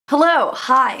Hello,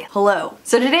 hi, hello.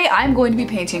 So today I'm going to be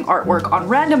painting artwork on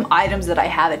random items that I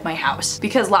have at my house.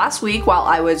 Because last week while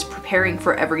I was preparing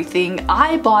for everything,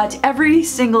 I bought every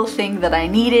single thing that I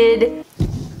needed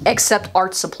except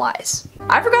art supplies.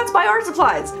 I forgot to buy art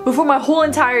supplies before my whole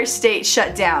entire state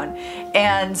shut down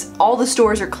and all the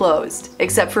stores are closed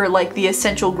except for like the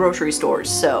essential grocery stores,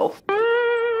 so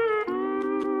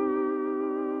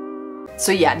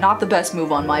yeah, not the best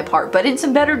move on my part, but in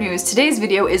some better news, today's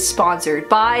video is sponsored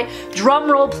by,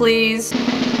 drumroll please,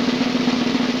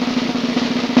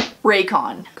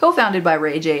 Raycon. Co-founded by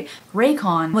Ray J,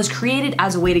 Raycon was created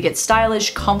as a way to get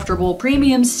stylish, comfortable,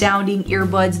 premium sounding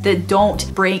earbuds that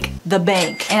don't break the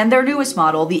bank. And their newest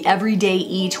model, the Everyday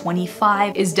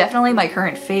E25, is definitely my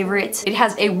current favorite. It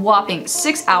has a whopping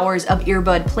 6 hours of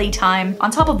earbud playtime. On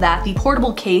top of that, the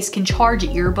portable case can charge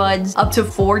earbuds up to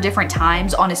 4 different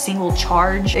times on a single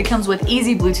charge. It comes with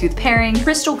easy Bluetooth pairing,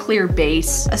 crystal clear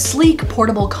bass, a sleek,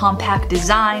 portable, compact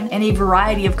design, and a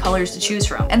variety of colors to choose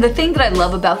from. And the thing that I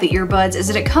love about the earbuds is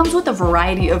that it comes with a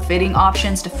variety of fitting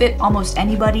options to fit almost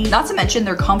anybody. Not to mention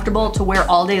they're comfortable to wear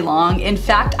all day long. In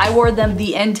fact, I wore them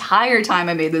the entire time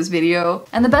I made this video.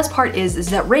 And the best part is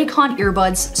that Raycon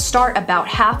earbuds start about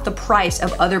half the price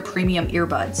of other premium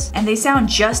earbuds. And they sound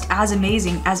just as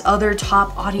amazing as other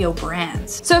top audio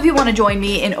brands. So if you want to join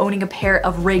me in owning a pair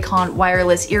of Raycon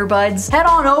wireless earbuds, head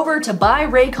on over to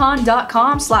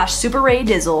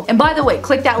buyraycon.com/SuperRaeDizzle. And by the way,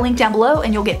 click that link down below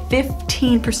and you'll get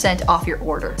 15% off your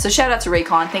order. So shout out to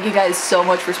Raycon. Thank you guys so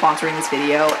much for sponsoring this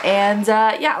video. And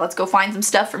yeah, let's go find some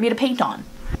stuff for me to paint on.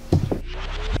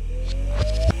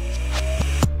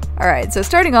 Alright, so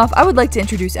starting off, I would like to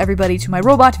introduce everybody to my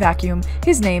robot vacuum.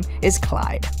 His name is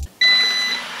Clyde.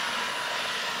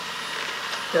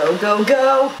 Go, go,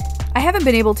 go! I haven't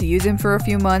been able to use him for a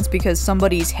few months because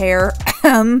somebody's hair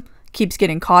keeps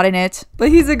getting caught in it. But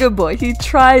he's a good boy. He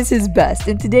tries his best,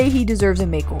 and today he deserves a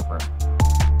makeover.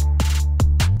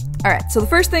 Alright, so the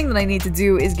first thing that I need to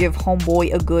do is give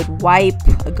homeboy a good wipe,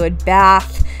 a good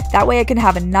bath. That way I can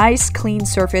have a nice clean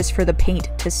surface for the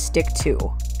paint to stick to.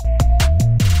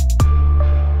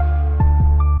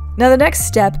 Now the next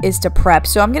step is to prep,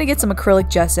 so I'm going to get some acrylic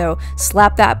gesso,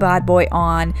 slap that bad boy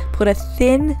on, put a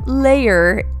thin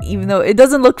layer, even though it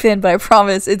doesn't look thin, but I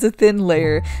promise it's a thin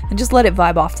layer, and just let it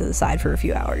vibe off to the side for a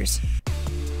few hours.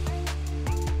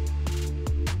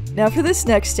 Now for this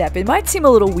next step, it might seem a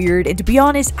little weird, and to be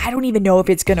honest, I don't even know if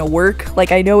it's gonna work.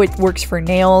 Like, I know it works for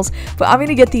nails, but I'm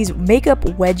gonna get these makeup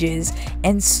wedges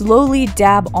and slowly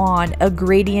dab on a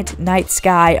gradient night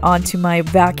sky onto my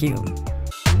vacuum.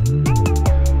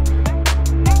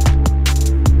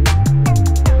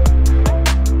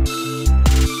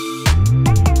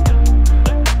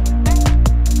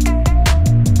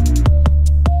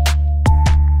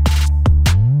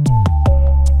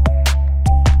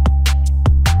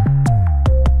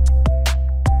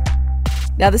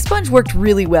 Now the sponge worked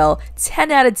really well,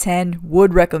 10 out of 10,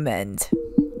 would recommend.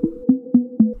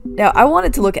 Now I want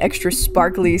it to look extra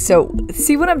sparkly, so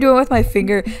see what I'm doing with my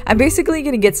finger? I'm basically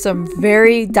going to get some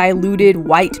very diluted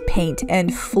white paint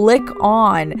and flick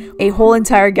on a whole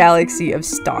entire galaxy of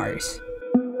stars.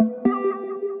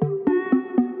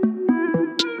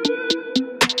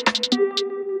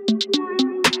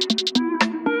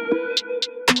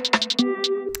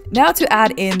 Now to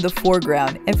add in the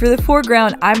foreground, and for the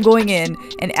foreground I'm going in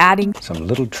and adding some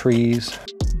little trees.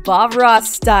 Bob Ross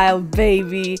style,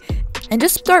 baby. And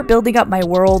just start building up my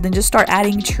world and just start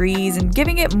adding trees and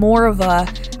giving it more of a,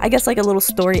 I guess, like a little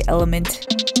story element.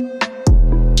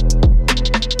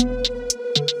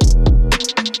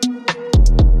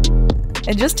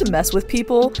 And just to mess with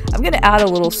people, I'm gonna add a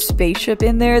little spaceship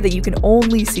in there that you can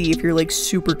only see if you're like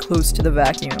super close to the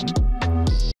vacuum.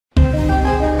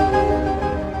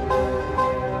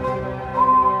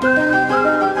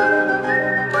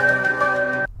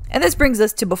 And this brings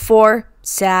us to before,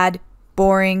 sad,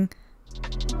 boring,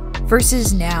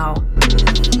 versus now.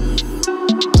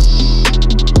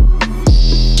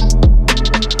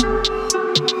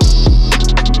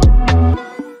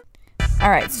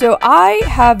 Alright, so I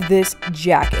have this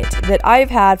jacket that I've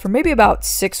had for maybe about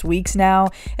 6 weeks now,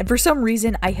 and for some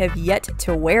reason I have yet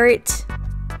to wear it.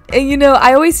 And you know,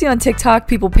 I always see on TikTok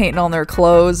people painting on their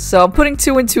clothes, so I'm putting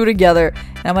 2 and 2 together,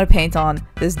 and I'm gonna paint on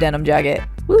this denim jacket.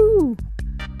 Woo!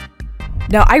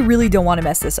 Now, I really don't want to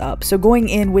mess this up, so going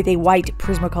in with a white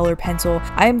Prismacolor pencil,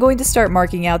 I am going to start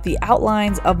marking out the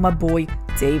outlines of my boy,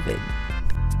 David.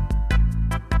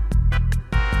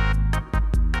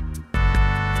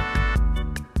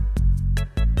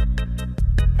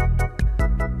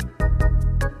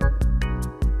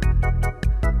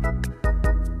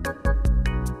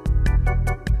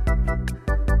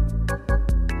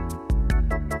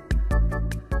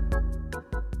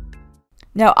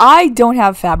 Now, I don't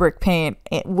have fabric paint,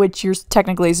 which you're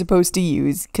technically supposed to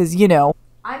use, because, you know,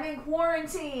 I'm in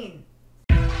quarantine.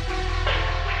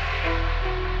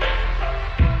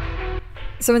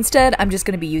 So instead, I'm just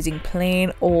going to be using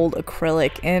plain old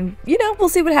acrylic, and, you know, we'll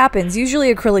see what happens.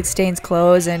 Usually acrylic stains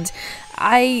clothes, and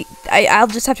I'll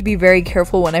just have to be very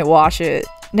careful when I wash it.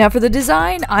 Now for the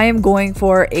design, I am going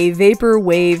for a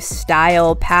vaporwave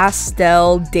style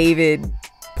pastel David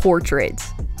portrait.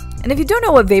 And if you don't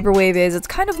know what vaporwave is, it's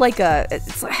kind of like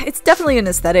it's definitely an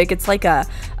aesthetic. It's like a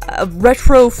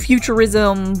retro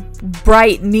futurism,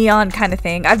 bright neon kind of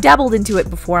thing. I've dabbled into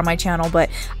it before on my channel, but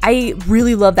I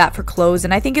really love that for clothes,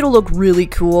 and I think it'll look really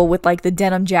cool with like the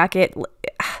denim jacket.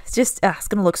 It's just, it's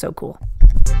gonna look so cool.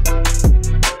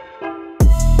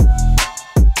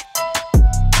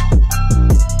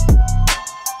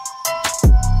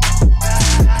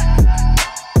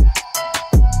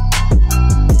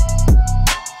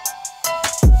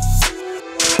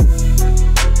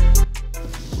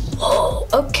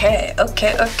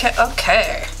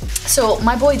 Okay. So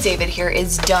my boy David here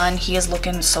is done. He is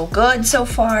looking so good so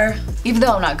far. Even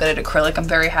though I'm not good at acrylic, I'm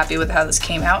very happy with how this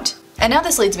came out. And now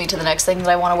this leads me to the next thing that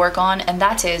I want to work on, and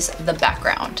that is the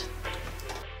background.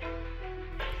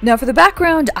 Now for the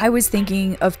background, I was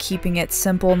thinking of keeping it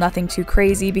simple, nothing too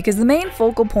crazy, because the main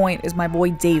focal point is my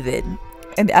boy David.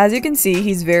 And as you can see,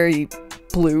 he's very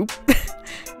blue.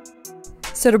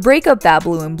 So to break up that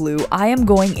blue and blue, I am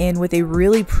going in with a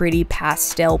really pretty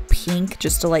pastel pink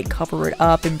just to like cover it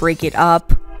up and break it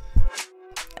up.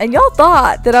 And y'all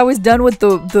thought that I was done with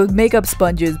the makeup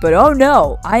sponges, but oh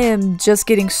no, I am just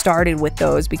getting started with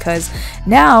those, because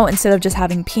now instead of just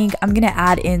having pink, I'm gonna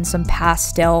add in some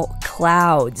pastel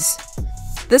clouds.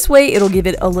 This way it'll give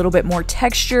it a little bit more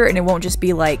texture and it won't just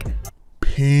be like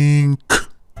pink.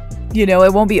 You know,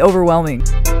 it won't be overwhelming.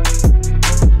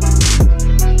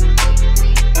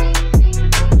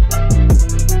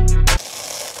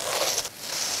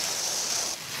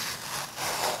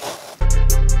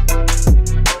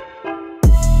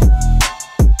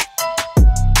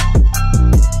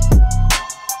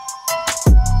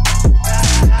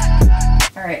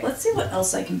 What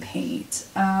else I can paint?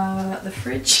 The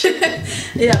fridge?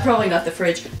 Yeah, probably not the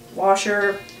fridge.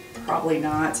 Washer? Probably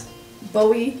not.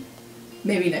 Bowie?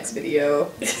 Maybe next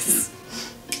video.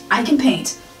 I can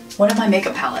paint one of my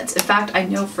makeup palettes. In fact, I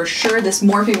know for sure this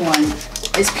Morphe one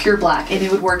is pure black and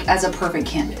it would work as a perfect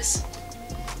canvas.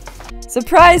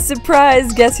 Surprise,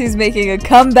 surprise! Guess who's making a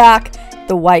comeback?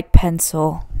 The white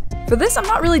pencil. For this, I'm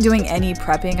not really doing any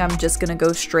prepping. I'm just gonna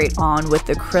go straight on with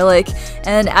acrylic.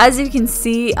 And as you can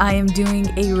see, I am doing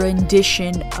a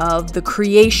rendition of the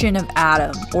creation of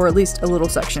Adam, or at least a little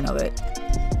section of it.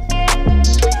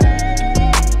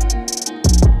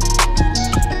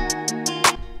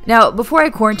 Now, before I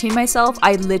quarantined myself,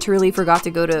 I literally forgot to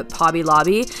go to Hobby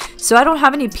Lobby, so I don't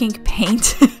have any pink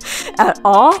paint at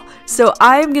all. So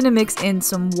I'm gonna mix in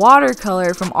some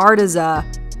watercolor from Artiza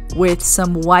with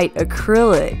some white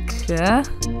acrylic. Yeah?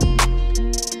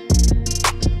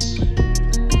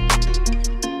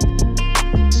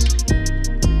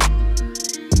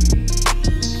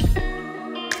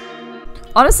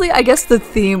 Honestly, I guess the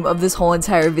theme of this whole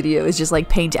entire video is just like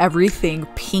paint everything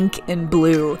pink and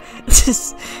blue.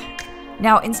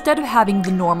 Now, instead of having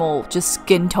the normal just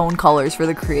skin tone colors for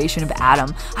the creation of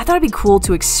Adam, I thought it'd be cool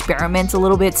to experiment a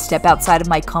little bit, step outside of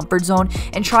my comfort zone,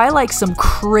 and try like some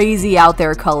crazy out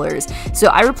there colors. So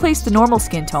I replaced the normal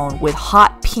skin tone with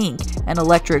hot pink and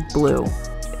electric blue.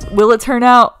 Will it turn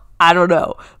out? I don't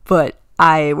know, but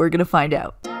we're gonna find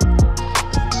out.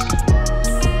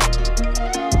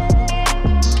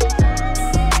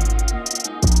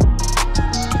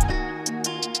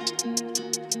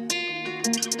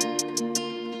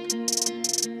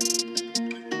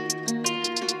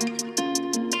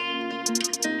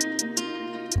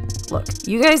 Look,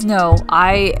 you guys know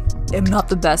I am not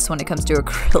the best when it comes to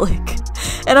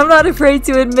acrylic, and I'm not afraid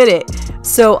to admit it.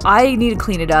 So I need to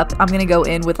clean it up. I'm gonna go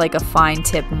in with like a fine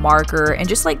tip marker and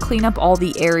just like clean up all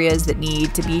the areas that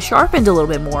need to be sharpened a little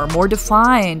bit more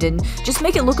defined, and just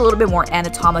make it look a little bit more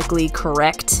anatomically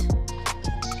correct.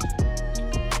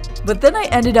 But then I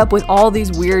ended up with all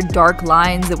these weird dark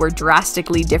lines that were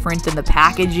drastically different than the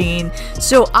packaging.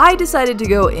 So I decided to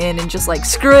go in and just like,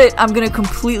 screw it, I'm gonna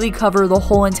completely cover the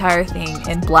whole entire thing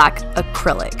in black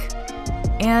acrylic.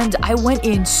 And I went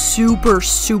in super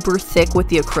thick with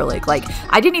the acrylic. Like,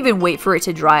 I didn't even wait for it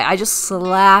to dry. I just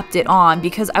slapped it on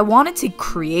because I wanted to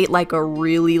create like a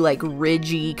really like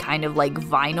ridgy kind of like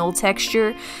vinyl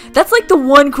texture. That's like the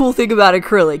one cool thing about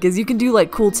acrylic, is you can do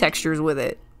like cool textures with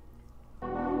it.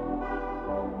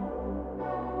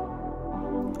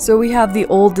 So we have the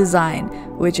old design,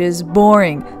 which is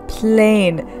boring,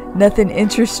 plain, nothing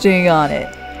interesting on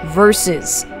it.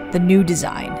 Versus the new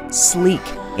design, sleek,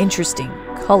 interesting,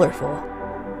 colorful,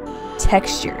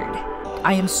 textured.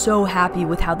 I am so happy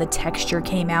with how the texture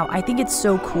came out. I think it's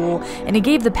so cool, and it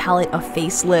gave the palette a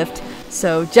facelift.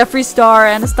 So Jeffree Star,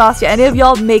 Anastasia, any of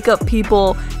y'all makeup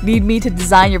people need me to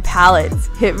design your palettes,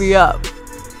 hit me up.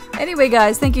 Anyway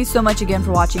guys, thank you so much again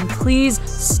for watching. Please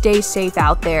stay safe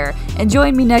out there, and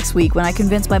join me next week when I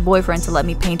convince my boyfriend to let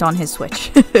me paint on his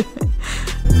Switch.